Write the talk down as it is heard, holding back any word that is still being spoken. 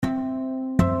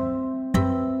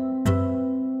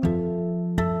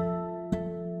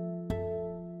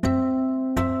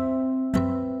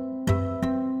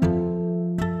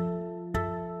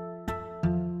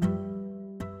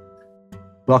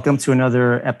Welcome to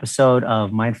another episode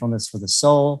of Mindfulness for the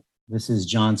Soul. This is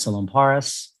John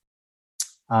Salamparis.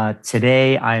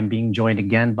 Today, I am being joined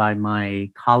again by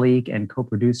my colleague and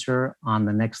co-producer on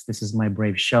the next This Is My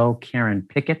Brave show, Karen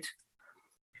Pickett.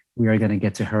 We are going to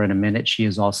get to her in a minute. She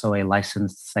is also a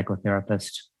licensed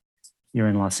psychotherapist here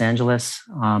in Los Angeles.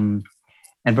 And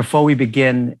before we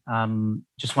begin,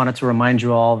 just wanted to remind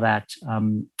you all that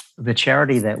the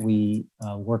charity that we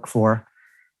work for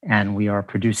and we are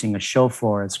producing a show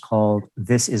for is called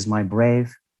This Is My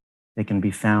Brave. They can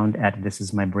be found at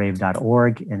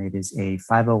thisismybrave.org, and it is a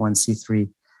 501c3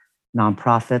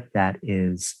 nonprofit that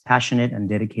is passionate and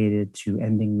dedicated to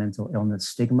ending mental illness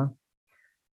stigma.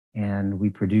 And we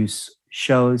produce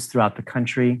shows throughout the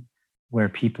country where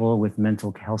people with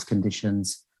mental health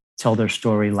conditions tell their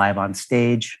story live on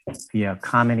stage via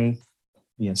comedy,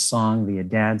 via song, via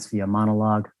dance, via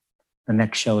monologue. The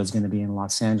next show is going to be in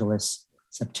Los Angeles,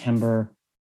 September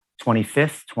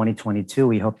 25th, 2022.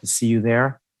 We hope to see you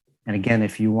there. And again,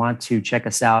 if you want to check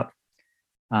us out,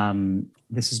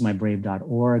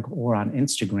 thisismybrave.org or on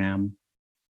Instagram,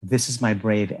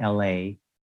 thisismybravela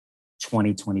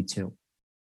 2022.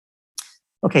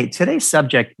 Okay, today's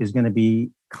subject is going to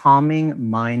be calming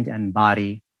mind and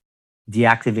body,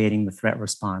 deactivating the threat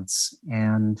response.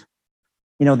 And,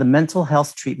 you know, the mental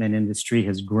health treatment industry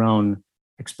has grown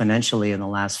exponentially in the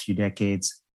last few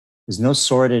decades. There's no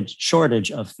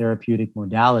shortage of therapeutic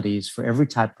modalities for every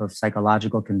type of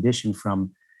psychological condition,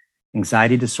 from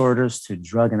anxiety disorders to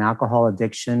drug and alcohol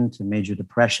addiction to major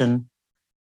depression,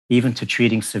 even to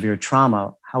treating severe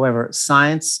trauma. However,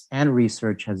 science and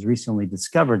research has recently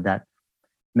discovered that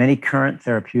many current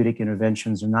therapeutic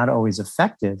interventions are not always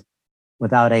effective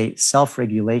without a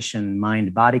self-regulation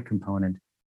mind-body component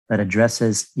that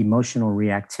addresses emotional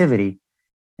reactivity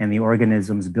and the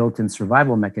organism's built-in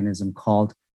survival mechanism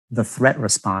called the threat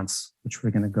response, which we're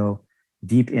going to go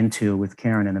deep into with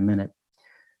Karen in a minute.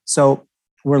 So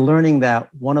we're learning that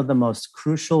one of the most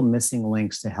crucial missing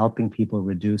links to helping people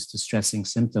reduce distressing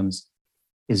symptoms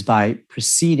is by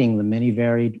preceding the many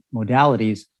varied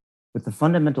modalities with the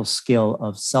fundamental skill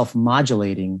of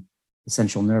self-modulating the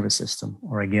central nervous system,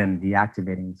 or again,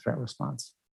 deactivating the threat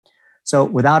response. So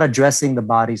without addressing the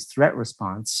body's threat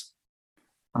response,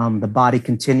 the body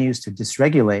continues to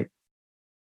dysregulate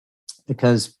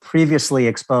because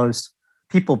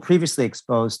people previously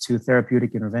exposed to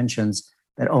therapeutic interventions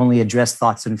that only address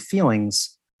thoughts and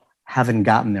feelings haven't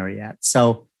gotten there yet.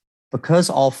 So because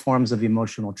all forms of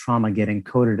emotional trauma get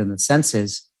encoded in the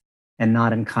senses and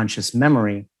not in conscious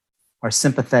memory, our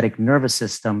sympathetic nervous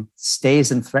system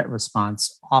stays in threat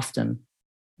response often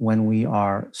when we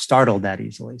are startled that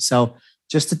easily. So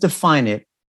just to define it,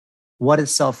 what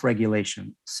is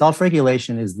self-regulation?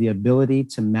 Self-regulation is the ability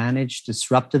to manage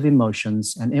disruptive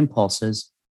emotions and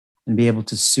impulses and be able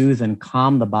to soothe and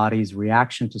calm the body's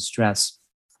reaction to stress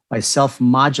by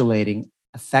self-modulating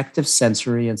effective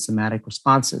sensory and somatic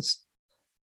responses.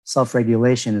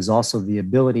 Self-regulation is also the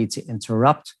ability to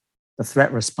interrupt the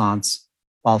threat response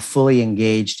while fully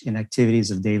engaged in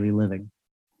activities of daily living.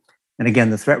 And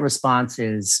again, the threat response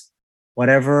is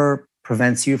whatever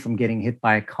prevents you from getting hit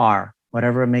by a car,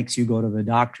 whatever makes you go to the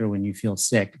doctor when you feel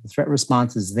sick. The threat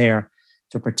response is there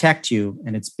to protect you,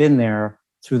 and it's been there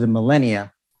through the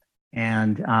millennia,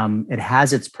 and it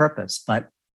has its purpose. But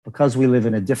because we live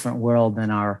in a different world than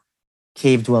our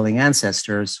cave-dwelling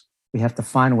ancestors, we have to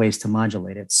find ways to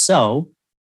modulate it. So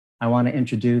I want to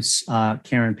introduce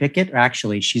Karen Pickett, or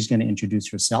actually, she's going to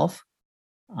introduce herself,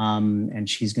 and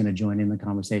she's going to join in the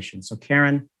conversation. So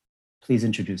Karen, please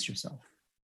introduce yourself.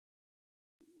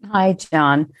 Hi,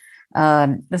 John.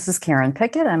 This is Karen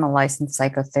Pickett. I'm a licensed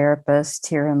psychotherapist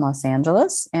here in Los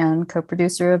Angeles and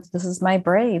co-producer of This Is My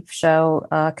Brave show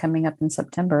coming up in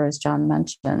September, as John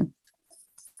mentioned.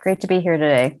 Great to be here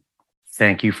today.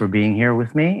 Thank you for being here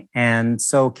with me. And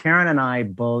so Karen and I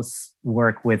both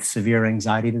work with severe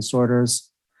anxiety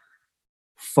disorders,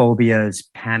 phobias,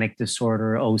 panic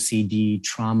disorder, OCD,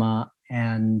 trauma,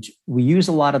 and we use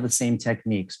a lot of the same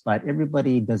techniques, but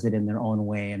everybody does it in their own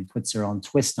way and puts their own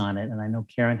twist on it. And I know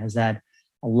Karen has had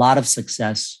a lot of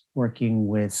success working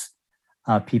with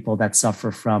people that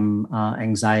suffer from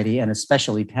anxiety and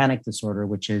especially panic disorder,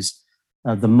 which is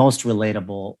the most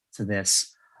relatable to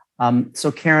this.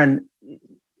 So Karen,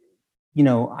 you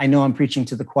know, I know I'm preaching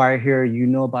to the choir here. You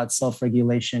know about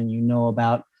self-regulation, you know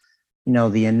about, you know,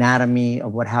 the anatomy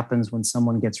of what happens when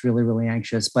someone gets really, really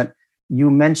anxious. But you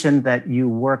mentioned that you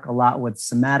work a lot with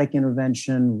somatic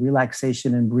intervention,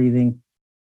 relaxation, and breathing.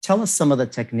 Tell us some of the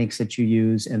techniques that you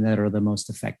use and that are the most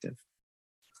effective.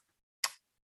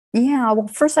 Yeah, well,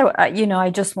 first, I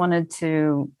just wanted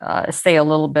to say a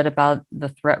little bit about the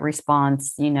threat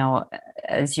response.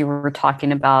 As you were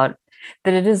talking about,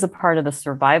 that it is a part of the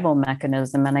survival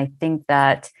mechanism, and I think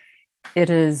that it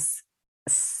is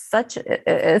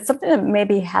it's something that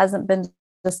maybe hasn't been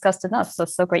discussed enough.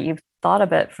 So great you've thought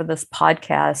of it for this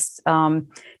podcast,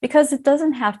 because it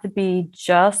doesn't have to be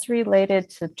just related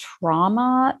to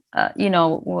trauma.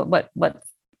 What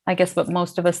I guess what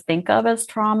most of us think of as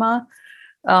trauma.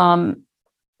 um,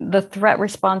 the threat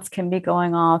response can be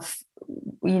going off,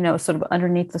 sort of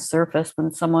underneath the surface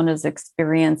when someone is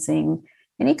experiencing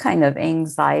any kind of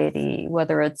anxiety,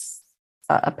 whether it's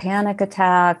a panic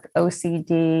attack,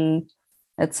 OCD,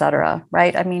 etc.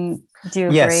 Right? I mean, do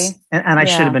you Yes. agree? And I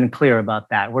should have Yeah. been clear about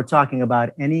that. We're talking about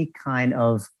any kind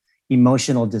of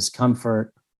emotional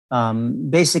discomfort,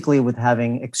 basically with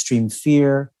having extreme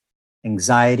fear,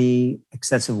 anxiety,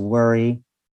 excessive worry.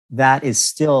 That is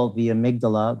still the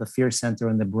amygdala, the fear center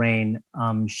in the brain,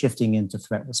 shifting into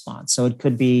threat response. So it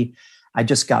could be, I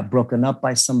just got broken up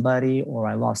by somebody, or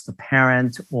I lost a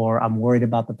parent, or I'm worried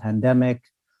about the pandemic,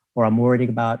 or I'm worried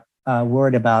about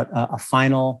a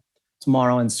final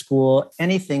tomorrow in school.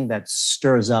 Anything that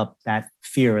stirs up that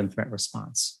fear and threat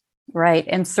response. Right.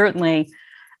 And certainly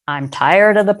I'm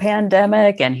tired of the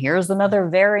pandemic and here's another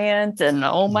variant and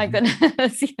oh my Mhm.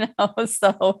 goodness,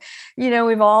 so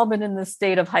we've all been in this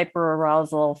state of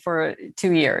hyperarousal for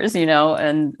 2 years,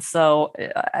 and so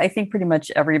I think pretty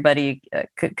much everybody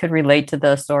could relate to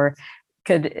this or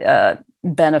could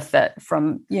benefit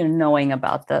from knowing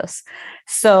about this.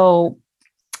 So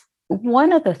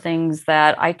one of the things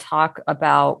that I talk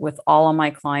about with all of my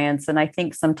clients, and I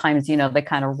think sometimes, they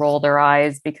kind of roll their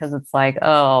eyes because it's like,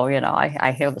 oh,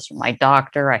 I hear this from my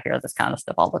doctor. I hear this kind of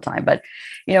stuff all the time. But,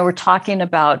 we're talking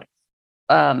about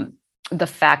um, the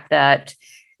fact that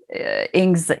the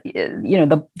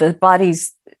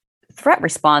body's threat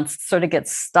response sort of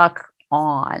gets stuck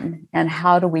on, and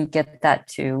how do we get that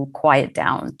to quiet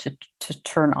down, to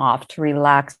turn off, to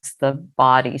relax the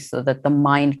body so that the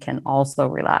mind can also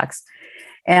relax.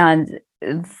 And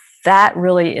that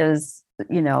really is,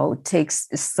 takes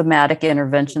somatic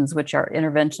interventions, which are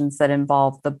interventions that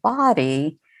involve the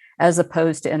body as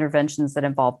opposed to interventions that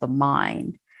involve the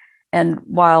mind. And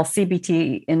while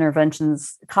CBT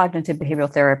interventions, cognitive behavioral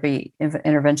therapy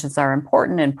interventions, are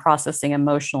important in processing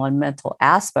emotional and mental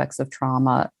aspects of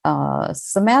trauma,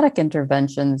 somatic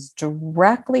interventions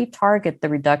directly target the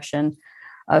reduction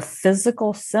of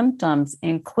physical symptoms,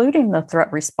 including the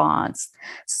threat response.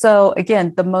 So,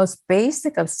 again, the most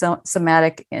basic of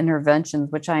somatic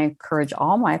interventions, which I encourage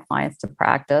all my clients to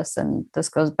practice, and this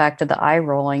goes back to the eye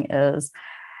rolling, is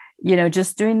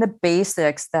just doing the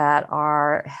basics that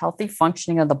are healthy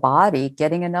functioning of the body,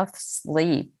 getting enough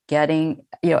sleep, getting,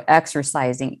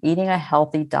 exercising, eating a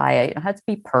healthy diet. You don't have to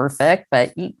be perfect,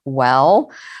 but eat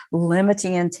well,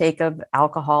 limiting intake of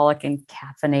alcoholic and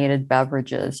caffeinated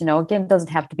beverages. Again, it doesn't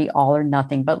have to be all or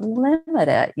nothing, but limit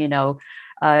it,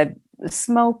 uh,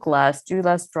 smoke less, do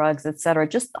less drugs, etc.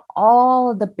 Just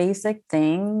all of the basic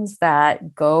things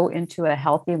that go into a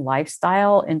healthy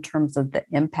lifestyle in terms of the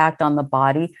impact on the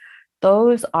body.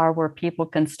 Those are where people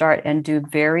can start and do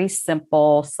very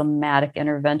simple somatic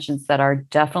interventions that are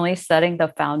definitely setting the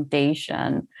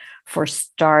foundation for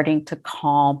starting to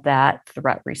calm that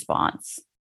threat response.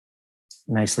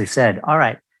 Nicely said. All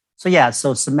right. So, yeah,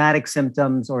 so somatic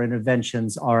symptoms or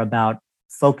interventions are about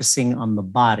focusing on the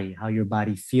body, how your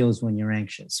body feels when you're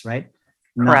anxious, right?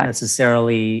 Not Correct.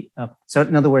 necessarily. So,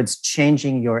 in other words,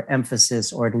 changing your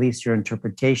emphasis or at least your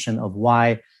interpretation of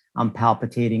why I'm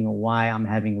palpitating or why I'm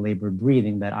having labored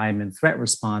breathing, that I'm in threat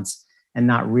response and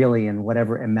not really in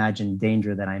whatever imagined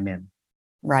danger that I'm in.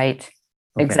 Right.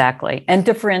 Okay. Exactly. And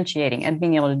differentiating and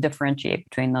being able to differentiate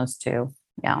between those two.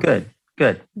 Yeah, Good.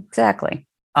 Good. exactly.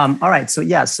 All right. So,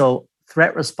 yeah. So,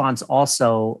 threat response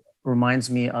also reminds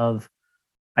me of,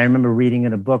 I remember reading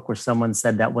in a book where someone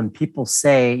said that when people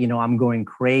say, I'm going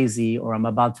crazy or I'm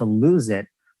about to lose it,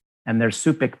 and they're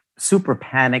super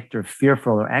panicked or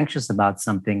fearful or anxious about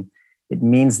something, it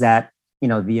means that, the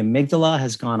amygdala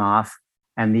has gone off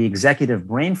and the executive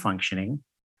brain functioning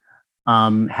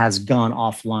has gone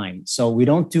offline. So we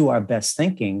don't do our best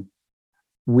thinking.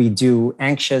 We do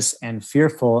anxious and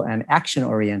fearful and action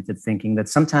oriented thinking that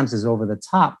sometimes is over the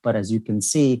top. But as you can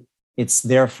see, it's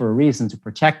there for a reason, to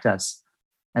protect us.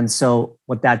 And so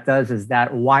what that does is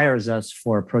that wires us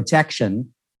for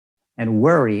protection and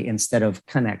worry instead of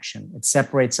connection. It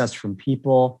separates us from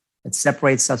people. It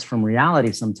separates us from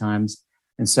reality sometimes.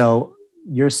 And so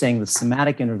you're saying the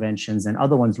somatic interventions and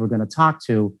other ones we're going to talk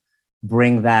to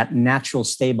bring that natural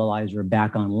stabilizer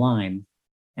back online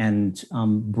and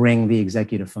bring the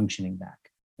executive functioning back.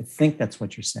 I think that's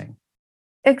what you're saying.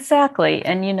 Exactly.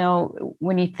 And,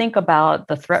 when you think about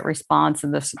the threat response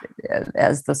and this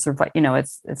as the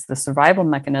it's the survival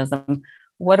mechanism.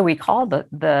 What do we call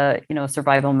the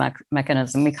survival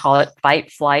mechanism? We call it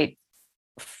fight, flight,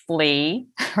 flee,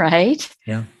 right?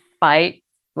 Yeah. Fight,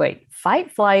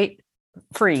 flight,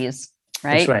 freeze,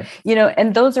 That's right? right.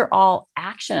 And those are all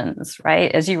actions,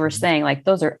 right? As you were saying, like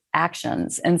those are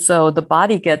actions. And so the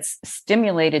body gets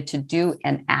stimulated to do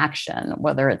an action,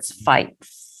 whether it's fight,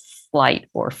 flight,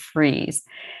 or freeze.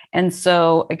 And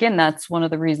so, again, that's one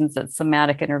of the reasons that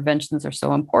somatic interventions are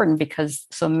so important, because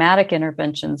somatic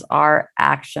interventions are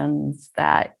actions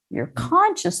that you're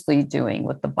consciously doing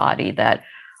with the body that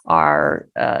are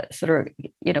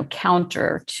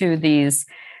counter to these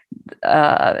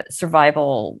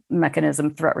survival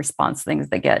mechanism threat response things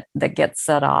that get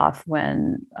set off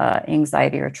when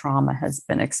anxiety or trauma has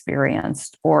been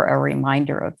experienced, or a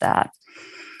reminder of that.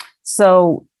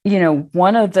 So,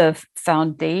 one of the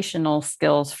foundational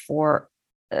skills for,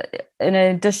 in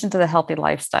addition to the healthy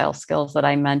lifestyle skills that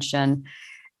I mentioned,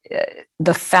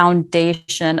 the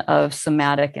foundation of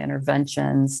somatic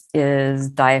interventions is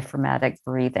diaphragmatic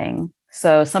breathing.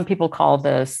 So some people call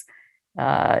this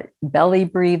belly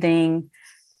breathing.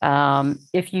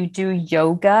 If you do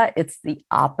yoga, it's the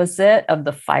opposite of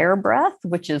the fire breath,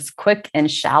 which is quick and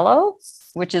shallow,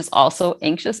 which is also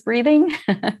anxious breathing.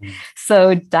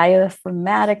 So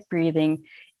diaphragmatic breathing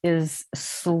is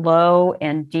slow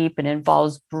and deep and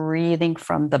involves breathing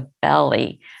from the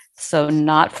belly. So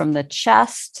not from the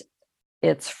chest,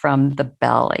 it's from the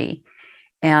belly.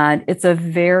 And it's a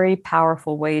very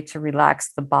powerful way to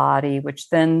relax the body, which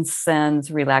then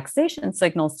sends relaxation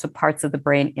signals to parts of the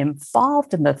brain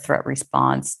involved in the threat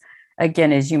response.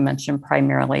 Again, as you mentioned,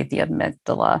 primarily the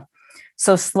amygdala.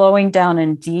 So slowing down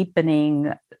and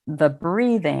deepening the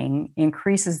breathing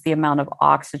increases the amount of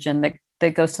oxygen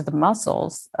that goes to the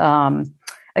muscles,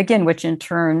 again, which in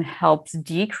turn helps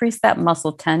decrease that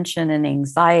muscle tension and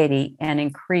anxiety and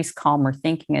increase calmer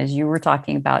thinking, as you were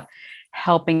talking about,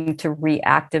 helping to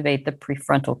reactivate the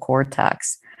prefrontal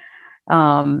cortex.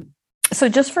 So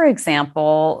just for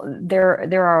example,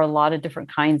 there are a lot of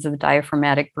different kinds of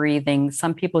diaphragmatic breathing.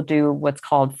 Some people do what's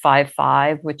called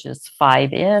 5-5, which is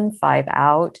 5 in, 5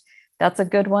 out. That's a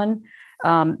good one.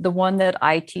 The one that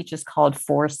I teach is called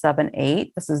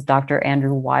 4-7-8. This is Dr.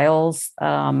 Andrew Weil's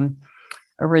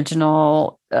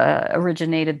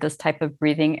originated this type of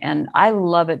breathing, and I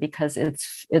love it because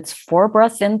it's 4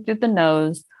 breaths in through the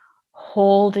nose,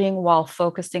 holding while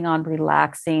focusing on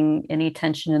relaxing any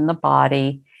tension in the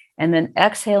body, and then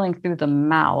exhaling through the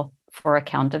mouth for a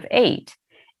count of 8.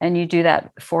 And you do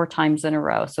that 4 times in a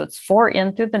row. So it's 4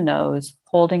 in through the nose,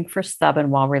 holding for 7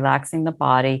 while relaxing the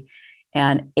body,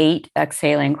 and 8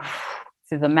 exhaling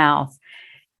through the mouth.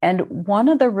 And one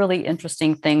of the really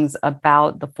interesting things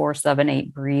about the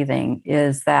 4-7-8 breathing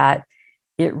is that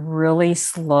it really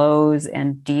slows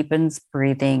and deepens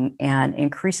breathing and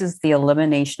increases the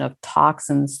elimination of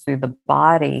toxins through the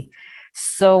body.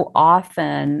 So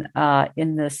often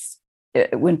in this,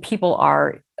 when people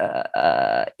are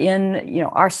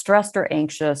are stressed or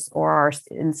anxious, or are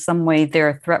in some way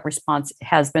their threat response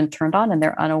has been turned on and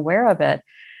they're unaware of it,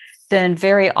 then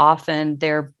very often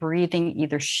they're breathing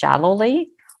either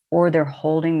shallowly or they're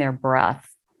holding their breath.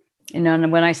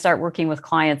 And when I start working with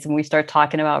clients and we start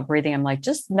talking about breathing, I'm like,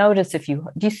 just notice do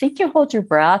you think you hold your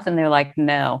breath? And they're like,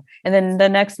 no. And then the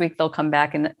next week they'll come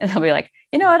back and they'll be like,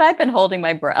 you know what? I've been holding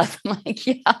my breath. I'm like,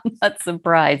 yeah, I'm not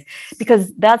surprised,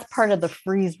 because that's part of the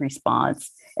freeze response.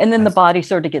 And then the body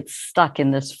sort of gets stuck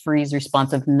in this freeze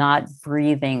response of not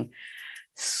breathing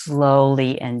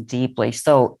slowly and deeply.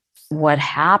 So what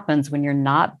happens when you're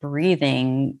not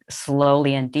breathing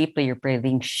slowly and deeply, you're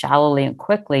breathing shallowly and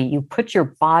quickly, you put your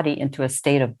body into a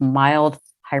state of mild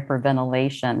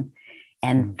hyperventilation.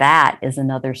 And that is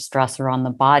another stressor on the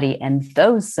body. And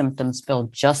those symptoms feel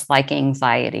just like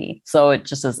anxiety. So it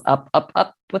just is up, up,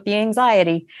 up with the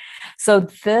anxiety. So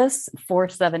this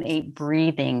 4-7-8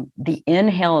 breathing, the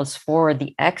inhale is 4,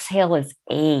 the exhale is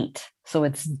 8. So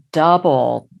it's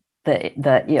double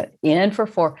the in for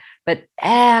 4, but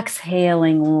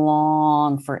exhaling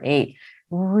long for 8,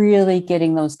 really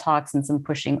getting those toxins and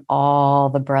pushing all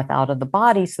the breath out of the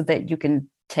body so that you can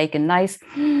take a nice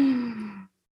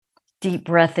deep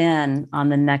breath in on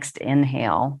the next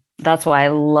inhale. That's why I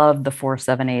love the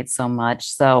 4-7-8 so much.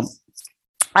 So,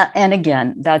 and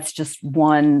again, that's just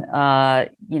one,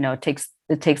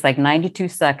 it takes like 92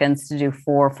 seconds to do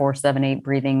 4-7-8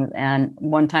 breathing. And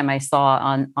one time I saw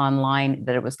online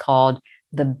that it was called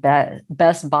the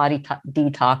best body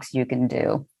detox you can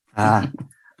do. I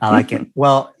like it.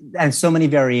 Well, and so many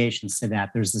variations to that.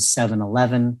 There's the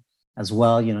 7-11, as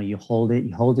well. You hold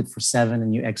it for 7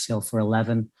 and you exhale for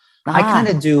 11. I kind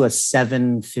Ah, of do a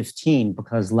 7-15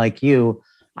 because, like you,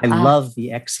 I ah, love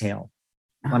the exhale.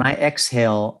 When ah. I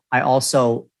exhale, I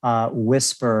also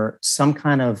whisper some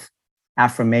kind of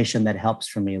affirmation that helps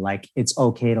for me, like it's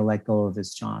okay to let go of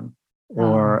this, John, Oh.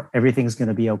 or everything's going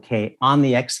to be okay on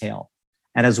the exhale.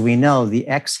 And as we know, the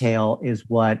exhale is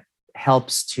what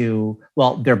helps to,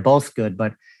 well, they're both good,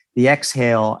 but the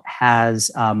exhale has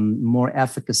more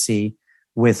efficacy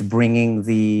with bringing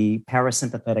the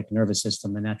parasympathetic nervous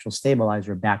system, the natural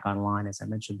stabilizer, back online, as I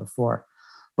mentioned before.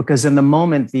 Because in the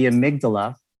moment, the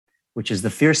amygdala, which is the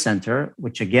fear center,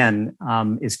 which again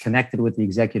is connected with the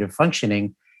executive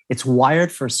functioning, it's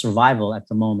wired for survival at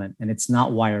the moment, and it's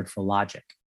not wired for logic.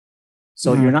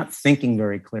 So you're Mhm. not thinking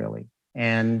very clearly.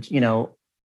 And,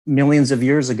 millions of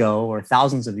years ago or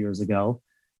thousands of years ago,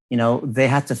 they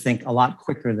had to think a lot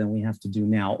quicker than we have to do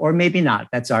now, or maybe not.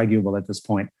 That's arguable at this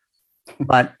point.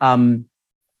 But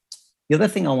the other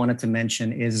thing I wanted to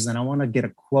mention is, and I want to get a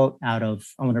quote I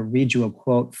want to read you a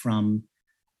quote from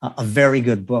a very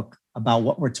good book about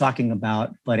what we're talking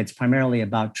about, but it's primarily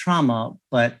about trauma,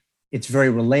 but it's very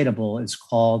relatable. It's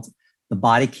called The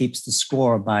Body Keeps the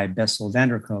Score by Bessel van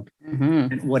der Kolk.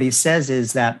 Mhm. And what he says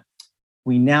is that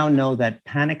we now know that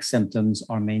panic symptoms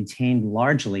are maintained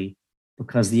largely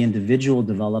because the individual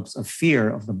develops a fear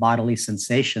of the bodily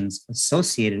sensations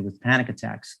associated with panic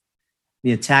attacks.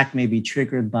 The attack may be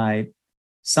triggered by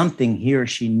something he or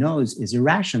she knows is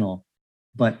irrational,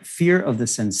 but fear of the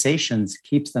sensations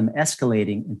keeps them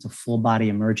escalating into full body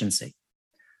emergency.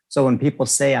 So when people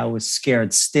say I was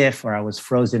scared stiff or I was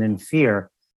frozen in fear,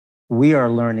 we are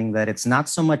learning that it's not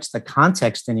so much the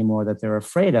context anymore that they're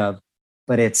afraid of,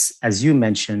 but it's, as you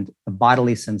mentioned, the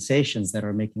bodily sensations that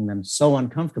are making them so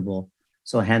uncomfortable.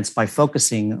 So, hence, by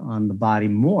focusing on the body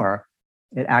more,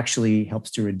 it actually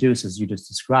helps to reduce, as you just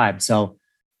described. So,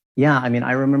 yeah, I mean,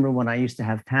 I remember when I used to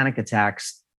have panic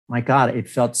attacks, my God, it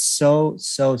felt so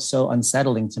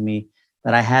unsettling to me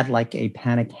that I had like a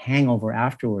panic hangover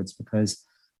afterwards because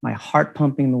my heart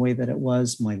pumping the way that it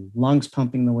was, my lungs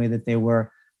pumping the way that they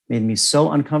were, made me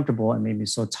so uncomfortable and made me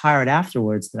so tired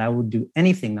afterwards that I would do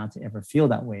anything not to ever feel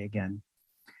that way again.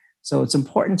 So it's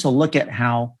important to look at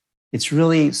how it's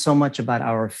really so much about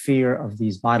our fear of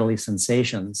these bodily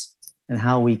sensations and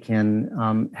how we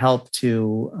can help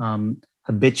to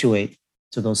habituate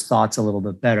to those thoughts a little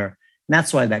bit better. And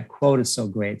that's why that quote is so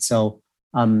great. So,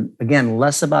 again,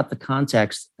 less about the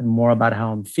context and more about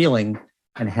how I'm feeling.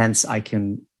 And hence, I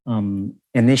can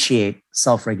initiate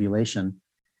self regulation.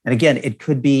 And again, it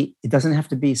doesn't have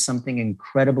to be something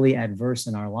incredibly adverse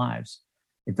in our lives.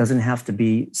 It doesn't have to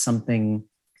be something,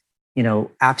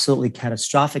 absolutely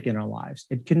catastrophic in our lives.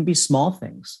 It can be small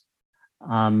things.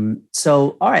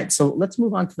 So, all right, so let's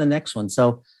move on to the next one.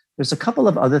 So, there's a couple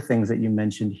of other things that you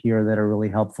mentioned here that are really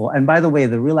helpful. And by the way,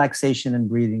 the relaxation and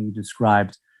breathing you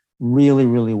described really,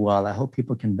 really well. I hope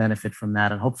people can benefit from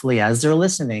that. And hopefully, as they're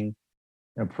listening,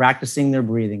 they're practicing their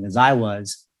breathing as I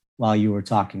was while you were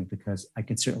talking, because I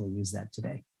could certainly use that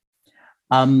today.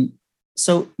 Um,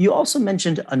 so, you also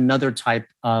mentioned another type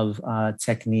of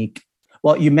technique.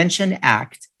 Well, you mentioned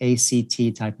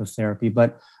ACT type of therapy,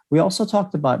 but we also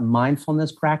talked about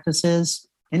mindfulness practices.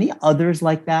 Any others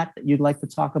like that you'd like to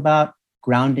talk about?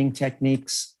 Grounding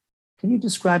techniques. Can you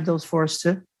describe those for us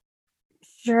too?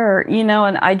 Sure.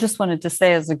 And I just wanted to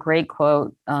say, as a great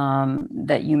quote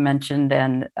that you mentioned,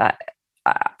 and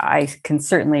I can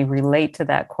certainly relate to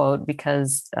that quote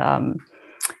because,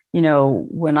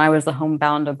 when I was a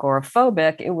homebound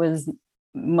agoraphobic, it was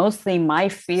mostly my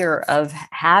fear of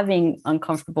having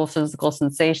uncomfortable physical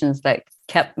sensations that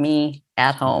kept me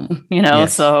at home,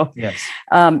 Yes. so Yes.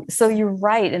 so you're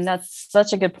right. And that's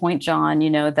such a good point, John,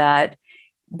 that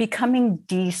becoming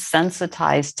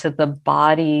desensitized to the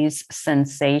body's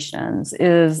sensations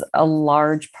is a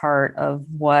large part of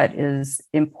what is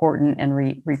important and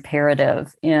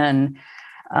reparative in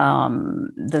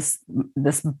this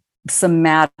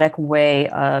somatic way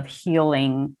of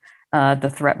healing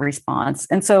the threat response.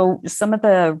 And so some of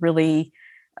the really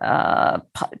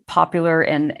popular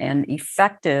and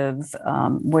effective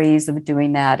ways of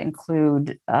doing that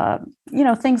include,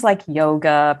 things like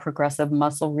yoga, progressive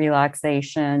muscle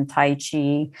relaxation, Tai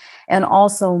Chi, and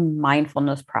also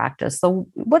mindfulness practice. So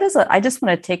what is it? I just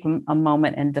want to take a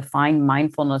moment and define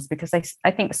mindfulness, because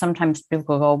I think sometimes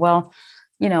people go, well,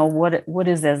 what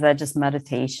is this? Is that just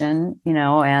meditation?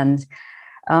 And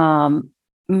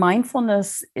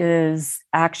mindfulness is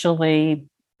actually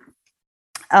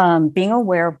being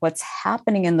aware of what's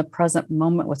happening in the present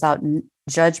moment without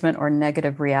judgment or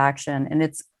negative reaction. And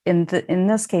it's in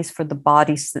this case for the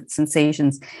body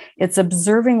sensations, it's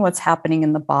observing what's happening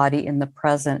in the body in the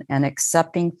present and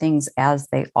accepting things as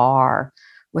they are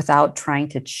without trying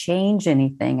to change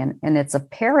anything. And it's a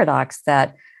paradox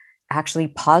that actually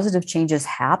positive changes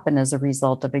happen as a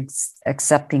result of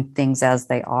accepting things as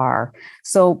they are.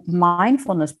 So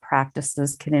mindfulness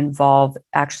practices can involve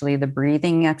actually the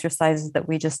breathing exercises that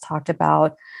we just talked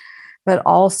about, but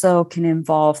also can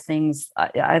involve things.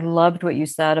 I loved what you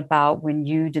said about when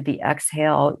you did the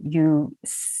exhale, you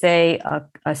say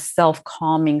a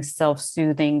self-calming,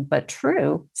 self-soothing, but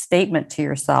true statement to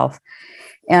yourself.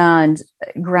 And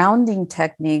grounding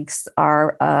techniques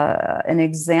are an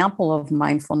example of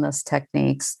mindfulness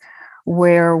techniques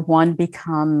where one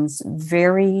becomes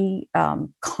very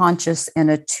conscious and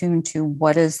attuned to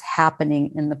what is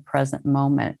happening in the present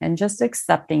moment and just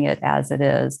accepting it as it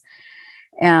is.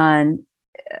 And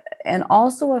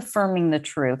also affirming the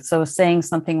truth. So saying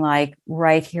something like,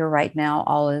 right here, right now,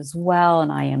 all is well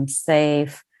and I am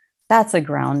safe. That's a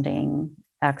grounding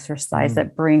exercise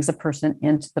that brings a person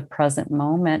into the present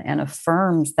moment and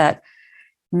affirms that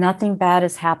nothing bad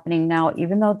is happening now,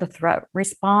 even though the threat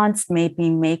response may be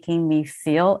making me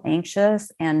feel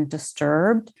anxious and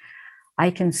disturbed. I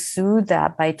can soothe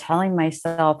that by telling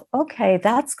myself, okay,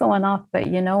 that's going off, but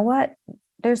you know what?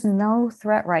 There's no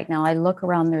threat right now. I look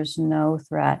around, there's no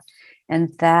threat.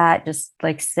 And that, just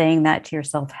like saying that to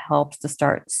yourself, helps to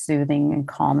start soothing and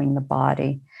calming the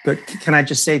body. But can I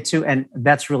just say too, and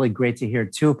that's really great to hear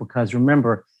too, because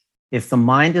remember, if the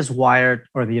mind is wired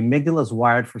or the amygdala is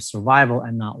wired for survival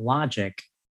and not logic,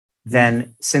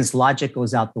 then since logic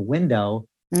goes out the window,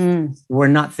 we're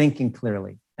not thinking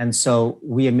clearly. And so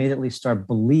we immediately start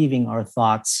believing our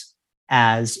thoughts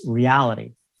as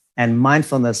reality. And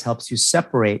mindfulness helps you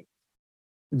separate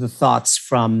the thoughts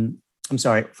from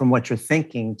what you're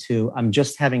thinking to, I'm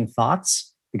just having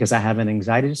thoughts because I have an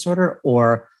anxiety disorder,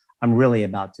 or I'm really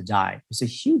about to die. There's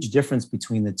a huge difference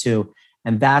between the two.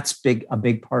 And that's a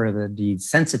big part of the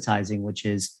desensitizing, which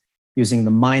is using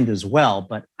the mind as well.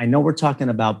 But I know we're talking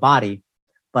about body,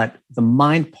 but the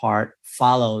mind part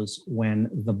follows when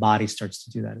the body starts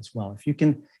to do that as well.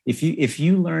 If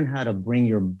you learn how to bring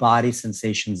your body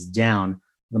sensations down,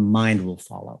 the mind will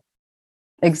follow.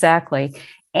 Exactly.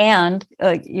 And,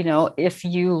 if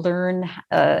you learn,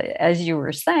 as you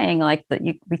were saying, like that,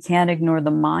 we can't ignore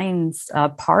the mind's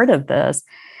part of this.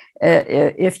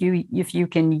 If you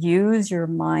can use your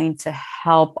mind to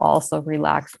help also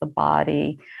relax the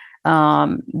body,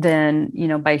 then,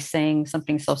 by saying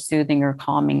something self-soothing or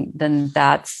calming, then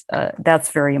that's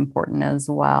very important as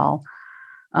well.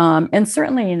 And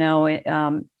certainly,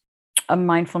 a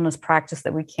mindfulness practice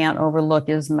that we can't overlook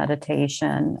is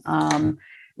meditation.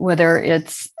 Whether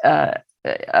it's a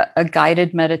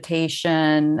guided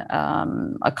meditation,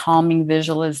 a calming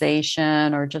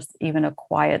visualization, or just even a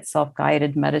quiet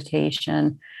self-guided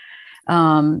meditation.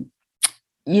 There's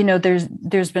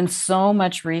been so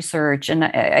much research, and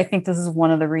I think this is one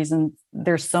of the reasons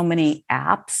there's so many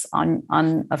apps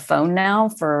on a phone now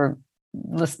for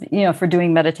listening, for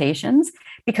doing meditations,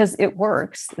 because it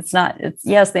works.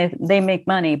 Yes, they make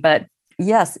money, but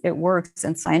yes, it works.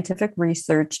 And scientific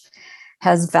research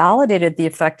has validated the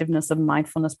effectiveness of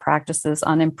mindfulness practices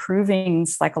on improving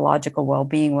psychological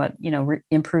well-being,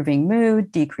 improving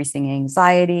mood, decreasing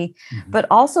anxiety, but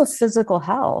also physical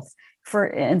health, for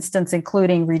instance,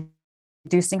 including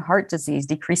reducing heart disease,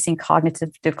 decreasing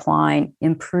cognitive decline,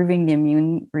 improving the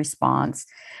immune response.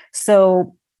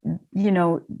 So,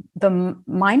 the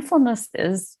mindfulness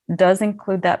does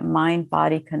include that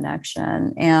mind-body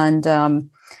connection, and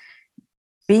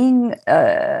being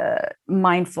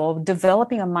mindful,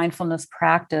 developing a mindfulness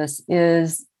practice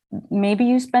is maybe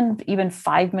you spend even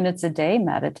 5 minutes a day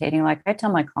meditating. Like I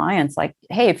tell my clients, like,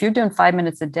 hey, if you're doing 5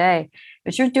 minutes a day,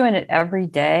 but you're doing it every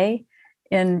day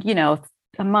in,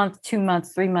 a month, 2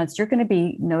 months, 3 months, you're going to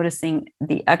be noticing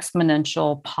the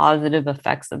exponential positive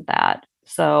effects of that.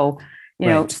 So,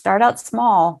 Right. Start out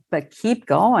small, but keep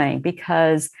going,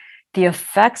 because the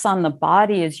effects on the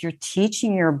body is you're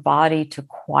teaching your body to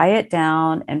quiet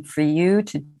down and for you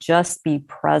to just be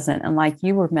present. And like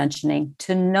you were mentioning,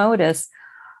 to notice,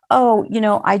 oh,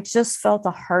 I just felt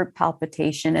a heart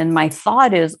palpitation. And my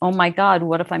thought is, oh my God,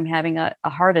 what if I'm having a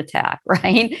heart attack,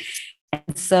 right?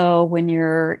 And so when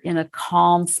you're in a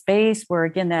calm space where,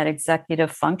 again, that executive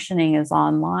functioning is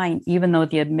online, even though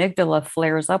the amygdala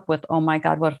flares up with, oh my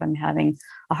God, what if I'm having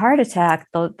a heart attack?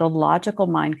 The logical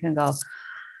mind can go,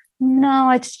 no,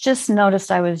 it's just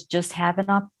noticed I was just having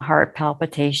a heart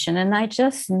palpitation. And I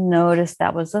just noticed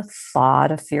that was a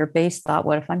thought, a fear-based thought.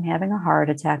 What if I'm having a heart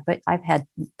attack? But I've had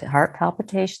heart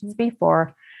palpitations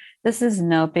before. This is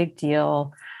no big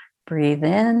deal. breathe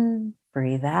in,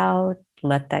 breathe out,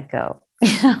 let that go.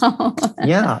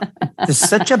 Yeah. There's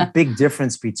such a big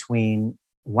difference between,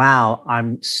 wow,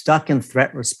 I'm stuck in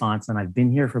threat response and I've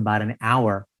been here for about an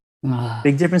hour.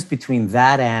 Big difference between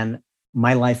that and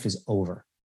my life is over.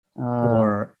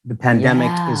 Or the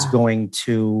pandemic is going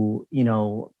to,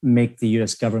 make the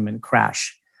US government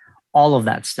crash. All of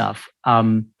that stuff.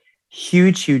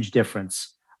 Huge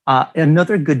difference.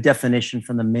 Another good definition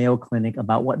from the Mayo Clinic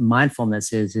about what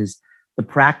mindfulness is the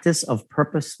practice of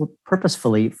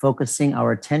purposefully focusing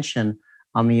our attention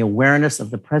on the awareness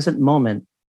of the present moment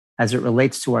as it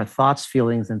relates to our thoughts,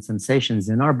 feelings, and sensations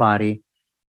in our body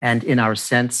and in our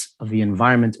sense of the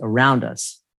environment around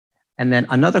us. And then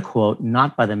another quote,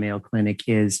 not by the Mayo Clinic,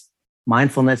 is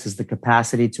mindfulness is the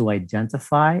capacity to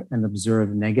identify and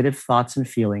observe negative thoughts and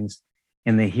feelings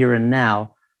in the here and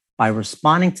now by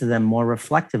responding to them more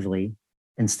reflectively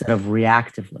instead of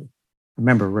reactively.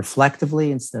 Remember,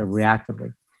 reflectively instead of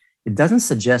reactively. It doesn't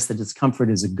suggest that discomfort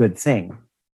is a good thing.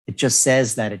 It just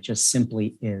says that it just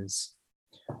simply is.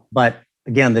 But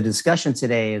again, the discussion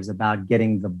today is about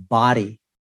getting the body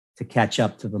to catch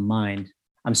up to the mind.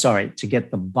 I'm sorry, to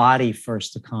get the body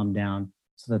first to calm down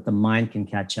so that the mind can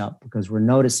catch up, because we're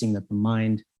noticing that the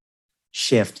mind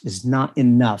shift is not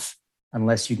enough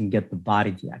unless you can get the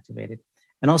body deactivated.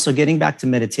 And also getting back to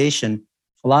meditation,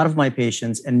 a lot of my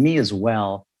patients and me as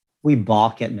well, we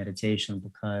balk at meditation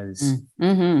because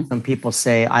some people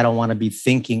say, I don't want to be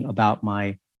thinking about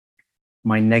my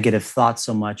negative thoughts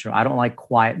so much, or I don't like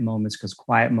quiet moments because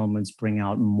quiet moments bring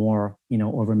out more,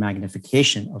 over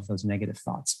magnification of those negative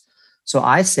thoughts. So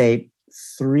I say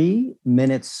 3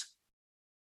 minutes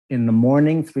in the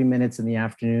morning, 3 minutes in the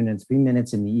afternoon, and 3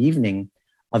 minutes in the evening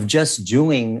of just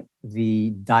doing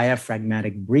the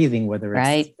diaphragmatic breathing, whether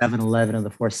it's 7-11 or the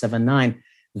 4-7-9,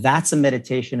 that's a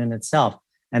meditation in itself.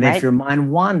 And if your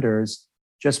mind wanders,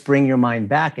 just bring your mind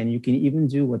back. And you can even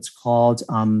do what's called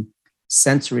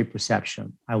sensory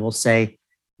perception. I will say,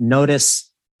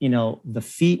 notice,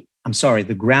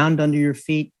 the ground under your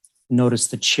feet, notice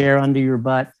the chair under your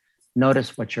butt,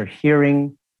 notice what you're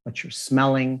hearing, what you're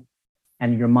smelling,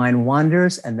 and your mind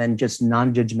wanders, and then just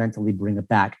non-judgmentally bring it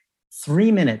back. 3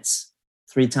 minutes,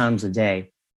 3 times a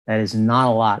day. That is not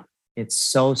a lot. It's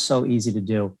so easy to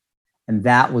do. And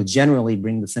that will generally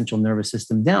bring the central nervous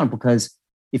system down, because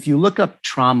if you look up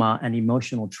trauma and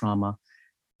emotional trauma,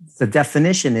 the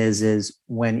definition is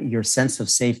when your sense of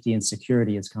safety and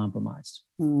security is compromised.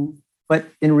 But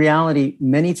in reality,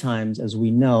 many times, as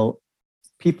we know,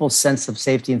 people's sense of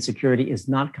safety and security is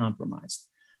not compromised,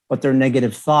 but their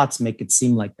negative thoughts make it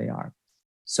seem like they are.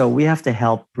 So we have to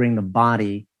help bring the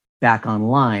body back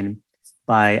online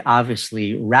by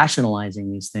obviously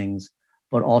rationalizing these things,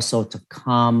 but also to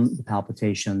calm the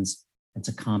palpitations and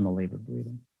to calm the labored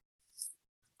breathing.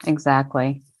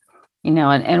 Exactly.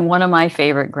 And one of my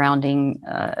favorite grounding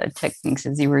techniques,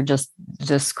 as you were just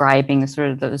describing, sort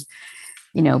of those,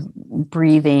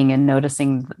 breathing and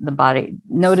noticing the body,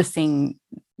 noticing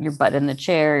your butt in the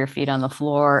chair, your feet on the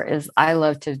floor, is I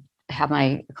love to have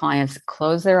my clients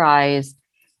close their eyes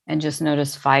and just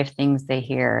notice 5 things they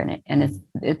hear. And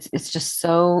it's just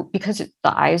so, because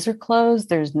the eyes are closed,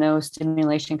 there's no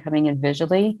stimulation coming in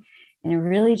visually. And you're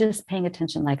really just paying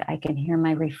attention, like I can hear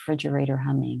my refrigerator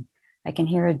humming. I can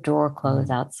hear a door close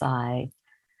outside.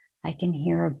 I can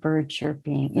hear a bird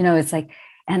chirping. It's like,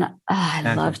 and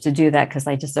I love to do that because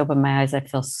I just open my eyes. I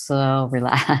feel so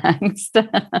relaxed.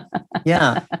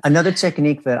 Yeah. Another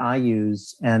technique that I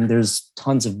use, and there's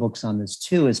tons of books on this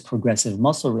too, is progressive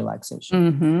muscle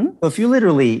relaxation. So if you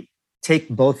literally take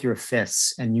both your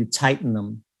fists and you tighten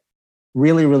them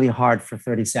really, really hard for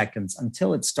 30 seconds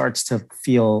until it starts to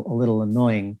feel a little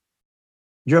annoying,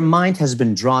 your mind has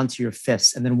been drawn to your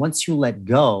fists. And then once you let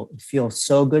go, it feels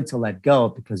so good to let go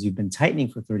because you've been tightening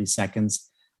for 30 seconds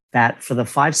that for the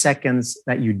 5 seconds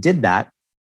that you did that,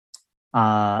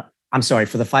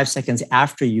 for the 5 seconds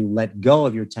after you let go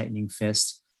of your tightening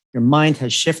fist, your mind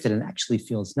has shifted and actually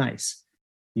feels nice.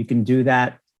 You can do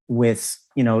that with,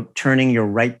 turning your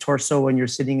right torso when you're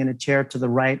sitting in a chair to the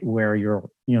right, where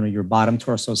your bottom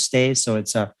torso stays. So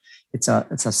it's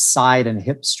a side and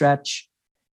hip stretch.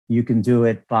 You can do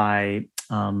it by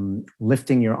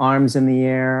lifting your arms in the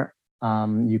air.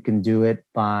 You can do it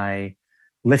by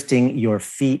lifting your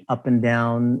feet up and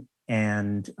down,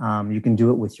 and you can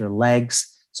do it with your legs.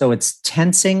 So it's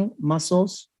tensing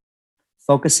muscles,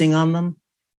 focusing on them,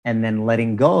 and then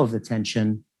letting go of the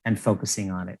tension and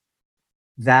focusing on it.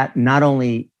 That not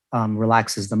only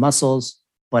relaxes the muscles,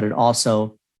 but it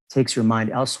also takes your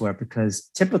mind elsewhere, because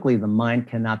typically the mind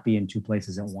cannot be in 2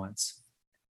 places at once.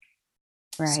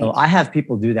 Right. So I have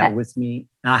people do that with me,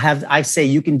 Now I say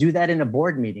you can do that in a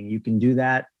board meeting. You can do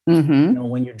that, Mm-hmm.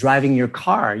 when you're driving your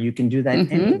car. You can do that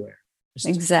Mm-hmm. anywhere. Just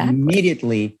Exactly.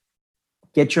 immediately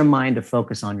get your mind to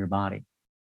focus on your body.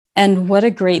 And what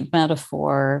a great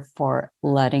metaphor for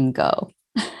letting go,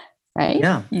 right?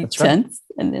 Yeah, You that's right. tense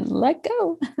and then let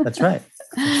go. That's right.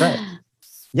 That's right.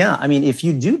 Yeah, I mean, if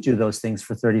you do those things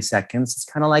for 30 seconds, it's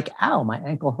kind of like, ow, my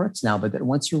ankle hurts now. But then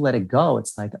once you let it go,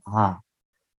 it's like,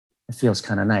 it feels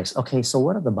kind of nice. Okay, so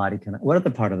what other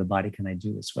part of the body can I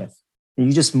do this with? And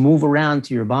you just move around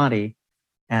to your body,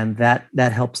 and that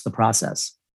helps the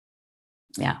process.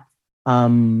 Yeah.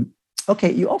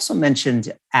 Okay, you also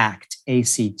mentioned ACT,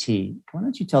 A-C-T. Why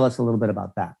don't you tell us a little bit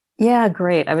about that? Yeah,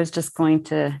 great. I was just going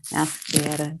to ask you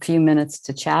had a few minutes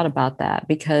to chat about that,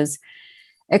 because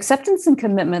acceptance and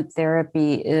commitment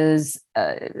therapy is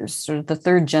sort of the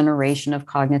third generation of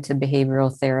cognitive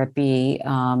behavioral therapy.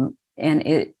 And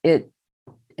it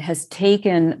has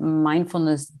taken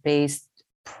mindfulness-based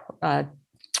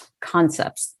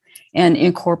concepts and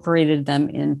incorporated them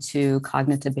into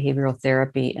cognitive behavioral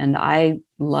therapy. And I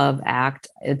love ACT.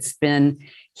 It's been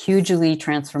hugely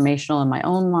transformational in my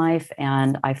own life,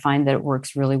 and I find that it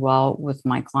works really well with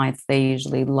my clients. They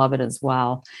usually love it as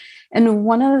well. And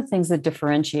one of the things that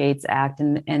differentiates ACT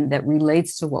and that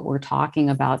relates to what we're talking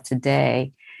about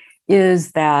today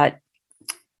is that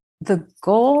the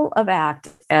goal of ACT,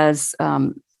 as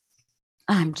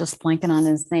I'm just blanking on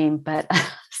his name, but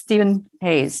Stephen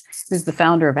Hayes, who's the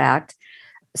founder of ACT,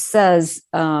 says,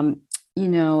 and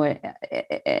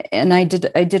I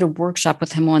did a workshop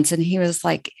with him once, and he was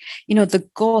like, the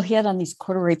goal, he had on these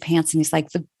corduroy pants, and he's like,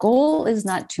 the goal is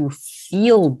not to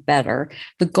feel better.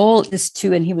 The goal is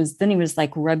to, and he was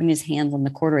like rubbing his hands on the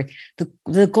corduroy.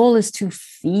 The goal is to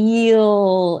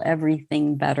feel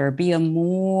everything better, be a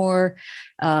more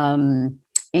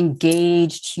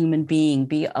engaged human being,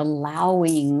 be allow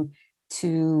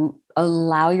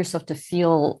yourself to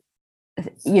feel,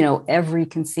 every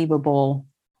conceivable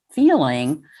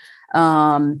feeling,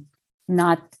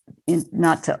 not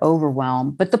to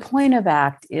overwhelm. But the point of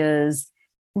ACT is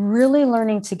really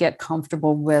learning to get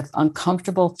comfortable with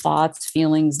uncomfortable thoughts,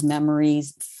 feelings,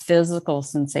 memories, physical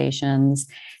sensations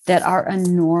that are a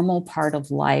normal part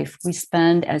of life. We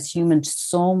spend as humans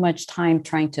so much time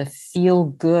trying to feel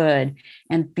good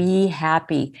and be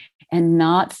happy and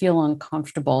not feel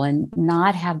uncomfortable and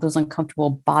not have those uncomfortable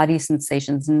body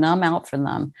sensations numb out from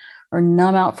them or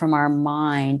numb out from our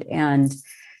mind. And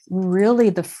really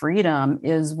the freedom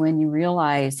is when you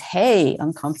realize, hey,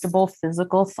 uncomfortable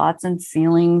physical thoughts and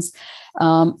feelings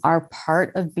are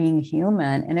part of being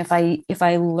human. And if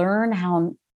I learn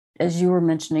how, as you were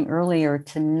mentioning earlier,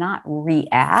 to not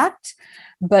react,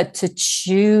 but to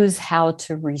choose how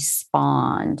to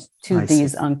respond to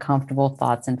these uncomfortable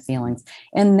thoughts and feelings.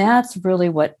 And that's really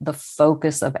what the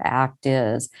focus of ACT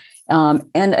is. And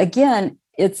again,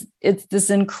 it's this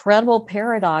incredible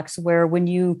paradox where when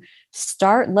you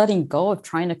start letting go of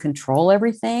trying to control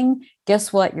everything,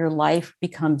 guess what? Your life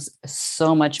becomes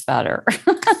so much better.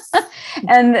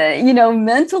 And,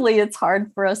 mentally, it's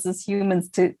hard for us as humans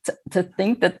to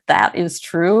think that is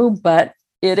true, but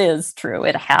it is true.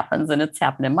 It happens, and it's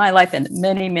happened in my life and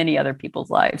many, many other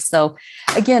people's lives. So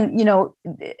again,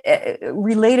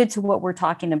 related to what we're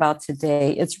talking about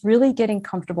today, it's really getting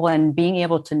comfortable and being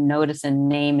able to notice and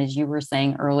name, as you were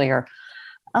saying earlier.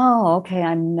 Oh, okay.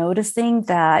 I'm noticing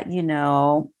that,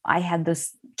 I had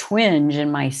this twinge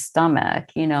in my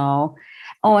stomach,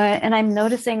 Oh, and I'm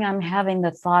noticing I'm having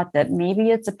the thought that maybe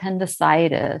it's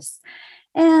appendicitis.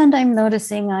 And I'm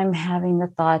noticing I'm having the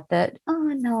thought that,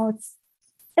 oh, no,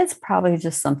 it's probably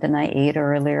just something I ate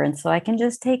earlier. And so I can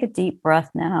just take a deep breath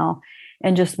now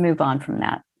and just move on from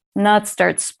that. Not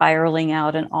start spiraling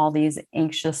out in all these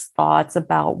anxious thoughts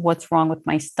about what's wrong with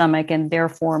my stomach and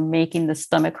therefore making the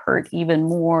stomach hurt even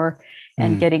more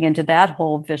and getting into that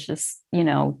whole vicious,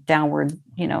 downward,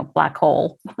 black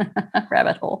hole,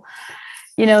 rabbit hole.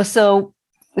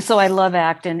 So I love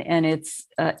ACT and its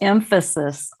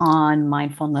emphasis on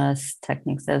mindfulness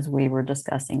techniques, as we were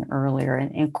discussing earlier,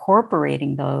 and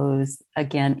incorporating those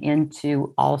again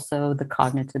into also the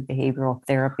cognitive behavioral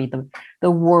therapy,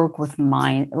 the work with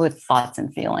thoughts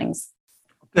and feelings.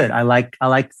 Good. I like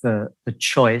the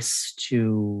choice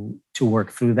to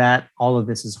work through that. All of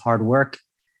this is hard work.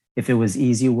 If it was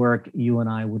easy work, you and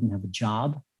I wouldn't have a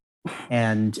job,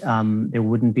 and there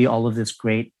wouldn't be all of this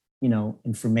great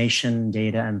information,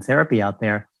 data, and therapy out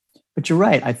there. But you're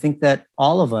right. I think that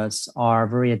all of us are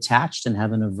very attached and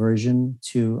have an aversion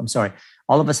to,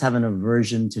 all of us have an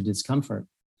aversion to discomfort.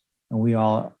 And we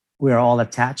are all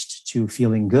attached to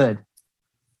feeling good.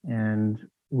 And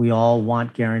we all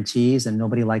want guarantees, and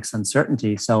nobody likes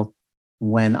uncertainty. So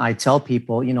when I tell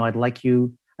people, I'd like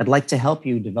to help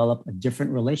you develop a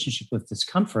different relationship with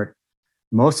discomfort,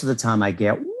 most of the time I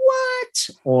get, what?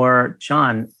 Or,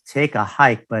 John, take a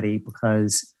hike, buddy,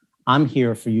 because I'm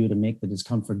here for you to make the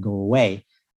discomfort go away.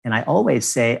 And I always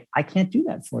say, I can't do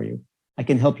that for you. I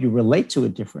can help you relate to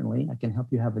it differently. I can help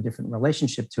you have a different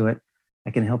relationship to it.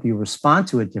 I can help you respond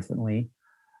to it differently.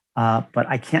 But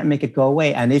I can't make it go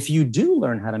away. And if you do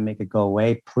learn how to make it go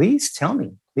away, please tell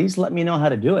me. Please let me know how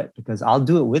to do it, because I'll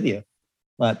do it with you.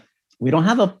 But we don't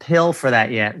have a pill for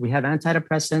that yet. We have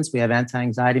antidepressants, we have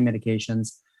anti-anxiety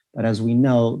medications. But as we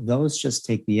know, those just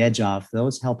take the edge off.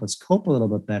 Those help us cope a little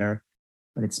bit better,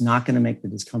 but it's not going to make the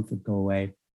discomfort go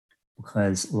away,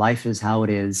 because life is how it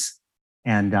is.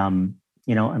 And,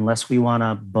 unless we want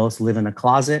to both live in a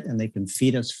closet and they can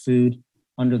feed us food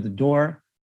under the door,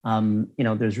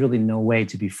 there's really no way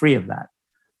to be free of that.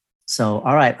 So,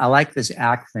 all right, I like this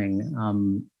ACT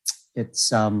thing. It's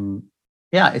kind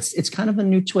of a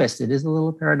new twist. It is a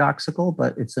little paradoxical,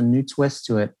 but it's a new twist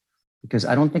to it, because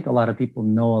I don't think a lot of people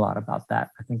know a lot about that.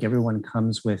 I think everyone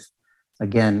comes with,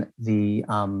 again, the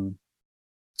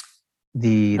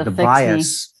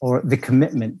bias or the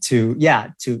commitment to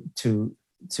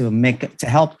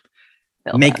help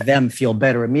make them feel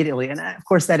better immediately. And of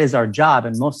course, that is our job.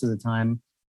 And most of the time,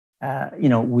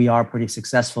 we are pretty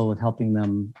successful with helping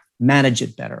them manage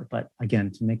it better. But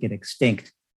again, to make it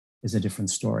extinct is a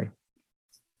different story.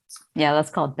 Yeah,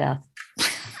 that's called death.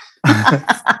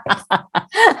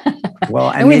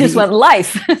 Well, and we just want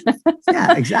life.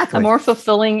 Yeah, exactly. A more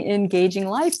fulfilling, engaging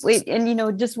life.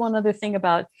 And just one other thing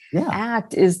about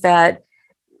ACT is that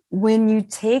when you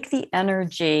take the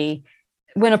energy,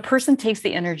 when a person takes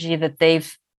the energy that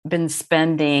they've been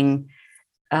spending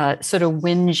sort of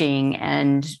whinging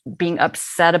and being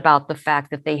upset about the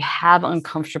fact that they have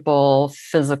uncomfortable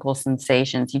physical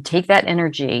sensations, you take that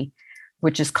energy,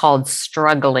 which is called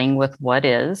struggling with what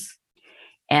is,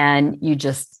 and you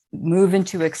just move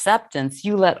into acceptance.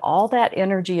 You let all that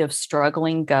energy of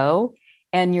struggling go,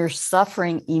 and your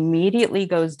suffering immediately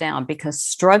goes down, because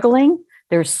struggling,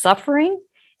 there's suffering,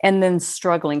 and then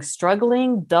struggling.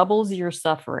 Struggling doubles your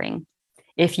suffering.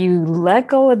 If you let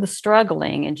go of the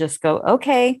struggling and just go,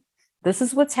 okay, this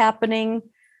is what's happening.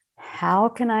 How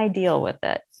can I deal with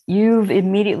it? You've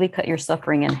immediately cut your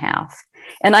suffering in half.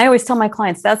 And I always tell my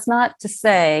clients, that's not to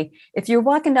say, if you're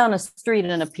walking down a street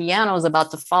and a piano is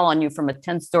about to fall on you from a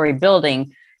 10-story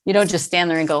building, you don't just stand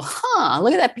there and go,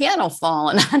 look at that piano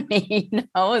falling on me.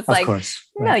 It's like,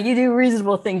 no, you do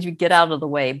reasonable things, you get out of the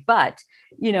way. But,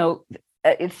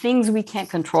 things we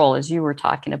can't control, as you were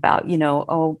talking about,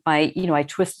 I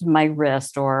twisted my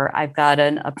wrist, or I've got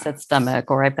an upset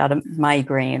stomach, or I've got a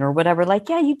migraine, or whatever. Like,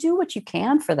 yeah, you do what you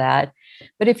can for that.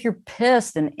 But if you're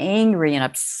pissed and angry and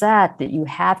upset that you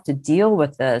have to deal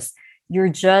with this, you're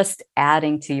just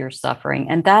adding to your suffering.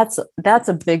 And that's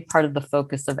a big part of the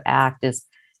focus of ACT, is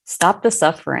stop the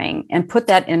suffering and put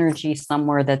that energy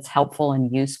somewhere that's helpful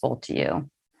and useful to you.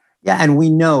 Yeah. And we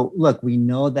know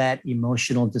that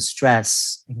emotional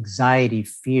distress, anxiety,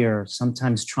 fear,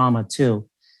 sometimes trauma too,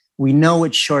 we know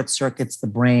it short circuits the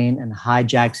brain and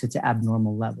hijacks it to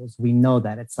abnormal levels. We know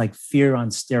that. It's like fear on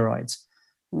steroids.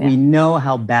 Yeah. We know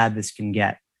how bad this can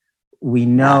get. We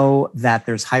know that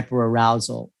there's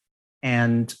hyperarousal.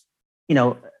 And,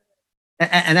 and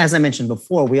as I mentioned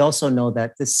before, we also know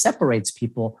that this separates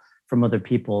people from other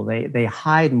people. They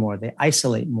hide more, they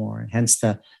isolate more, hence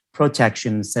the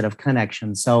protection instead of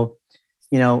connection. So,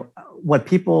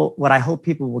 what I hope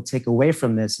people will take away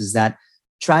from this is that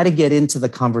try to get into the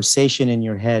conversation in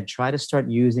your head. Try to start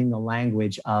using the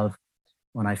language of,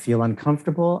 when I feel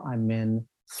uncomfortable, I'm in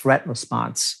threat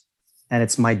response. And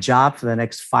it's my job for the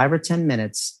next 5 or 10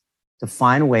 minutes to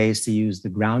find ways to use the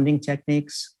grounding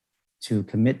techniques, to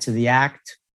commit to the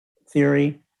ACT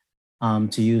theory,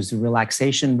 to use the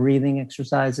relaxation breathing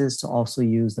exercises, to also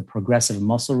use the progressive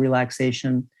muscle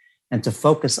relaxation, and to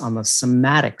focus on the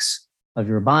somatics of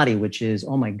your body, which is,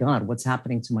 oh my God, what's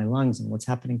happening to my lungs and what's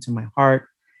happening to my heart?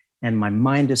 And my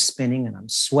mind is spinning and I'm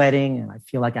sweating and I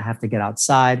feel like I have to get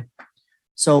outside.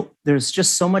 So there's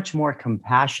just so much more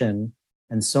compassion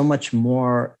and so much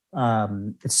more,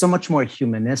 it's so much more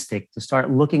humanistic to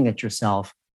start looking at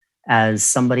yourself as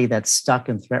somebody that's stuck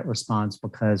in threat response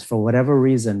because for whatever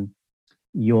reason,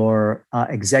 your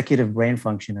executive brain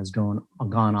function has gone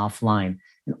offline.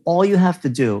 And all you have to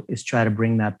do is try to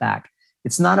bring that back.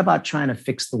 It's not about trying to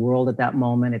fix the world at that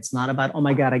moment. It's not about, oh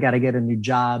my God, I got to get a new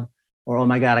job, or oh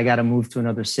my God, I got to move to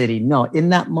another city. No, in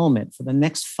that moment, for the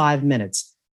next 5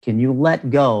 minutes, can you let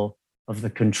go of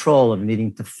the control of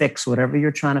needing to fix whatever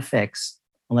you're trying to fix,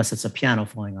 unless it's a piano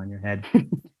falling on your head,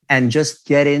 and just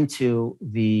get into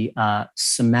the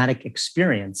somatic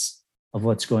experience of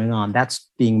what's going on.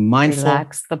 That's being mindful.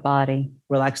 Relax the body.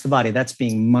 Relax the body. That's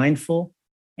being mindful.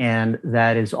 And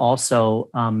that is also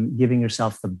giving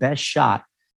yourself the best shot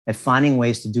at finding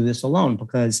ways to do this alone,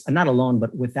 because not alone,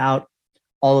 but without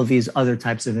all of these other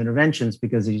types of interventions.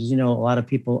 Because, as you know, a lot of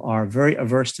people are very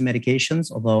averse to medications,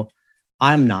 although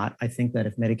I'm not. I think that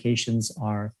if medications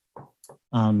are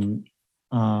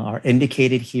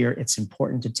indicated here, it's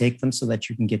important to take them so that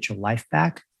you can get your life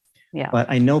back. Yeah. But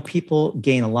I know people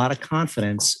gain a lot of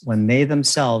confidence when they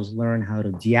themselves learn how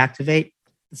to deactivate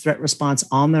the threat response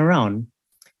on their own.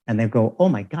 And they go, oh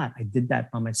my God, I did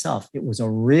that by myself. It was a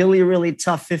really, really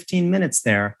tough 15 minutes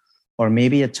there, or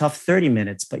maybe a tough 30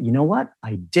 minutes, but you know what?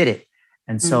 I did it.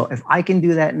 And so if I can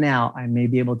do that now, I may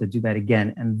be able to do that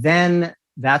again. And then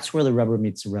that's where the rubber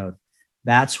meets the road.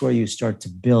 That's where you start to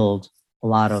build a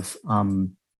lot of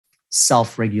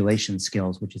self-regulation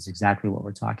skills, which is exactly what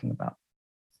we're talking about.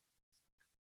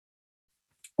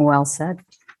 Well said.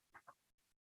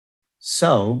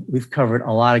 So we've covered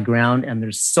a lot of ground, and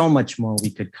there's so much more we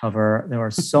could cover. There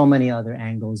are so many other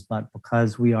angles, but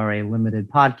because we are a limited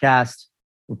podcast,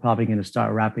 we're probably going to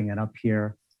start wrapping it up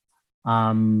here.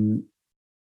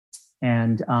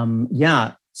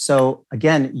 So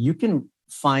again, you can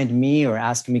find me or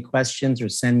ask me questions or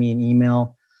send me an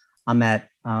email. I'm at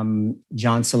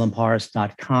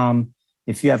johnsilimparis.com.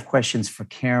 If you have questions for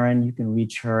Karen, you can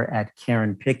reach her at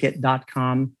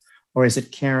karenpickett.com, or is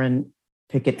it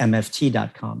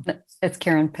karenpickettmft.com? It's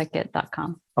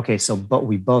karenpickett.com. Okay, but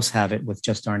we both have it with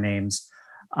just our names.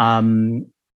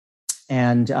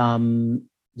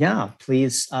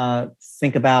 Please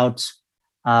think about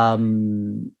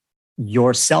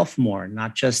yourself more,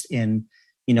 not just in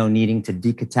needing to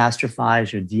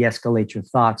decatastrophize or de-escalate your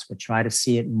thoughts, but try to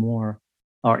see it more,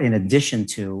 or in addition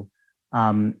to,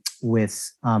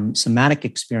 with somatic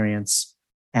experience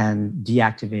and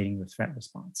deactivating the threat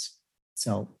response.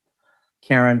 So,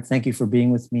 Karen, thank you for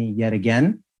being with me yet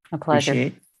again. A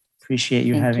pleasure. Appreciate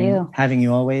you having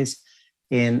you always.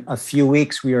 In a few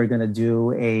weeks, we are going to do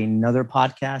another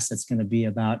podcast that's going to be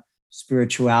about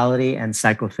spirituality and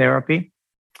psychotherapy.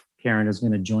 Karen is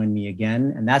going to join me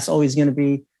again. And that's always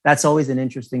an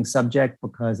interesting subject,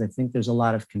 because I think there's a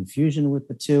lot of confusion with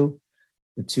the two.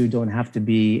 The two don't have to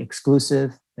be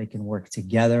exclusive. They can work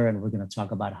together. And we're going to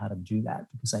talk about how to do that,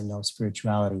 because I know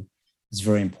spirituality is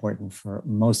very important for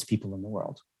most people in the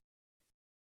world.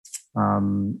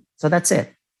 So that's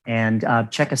it. And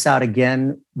check us out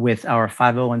again with our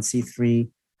 501c3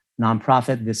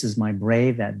 nonprofit, This Is My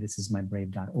Brave, at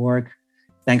thisismybrave.org.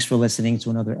 Thanks for listening to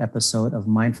another episode of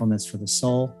Mindfulness for the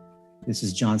Soul. This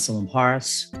is John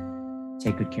Silimparis.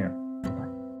 Take good care.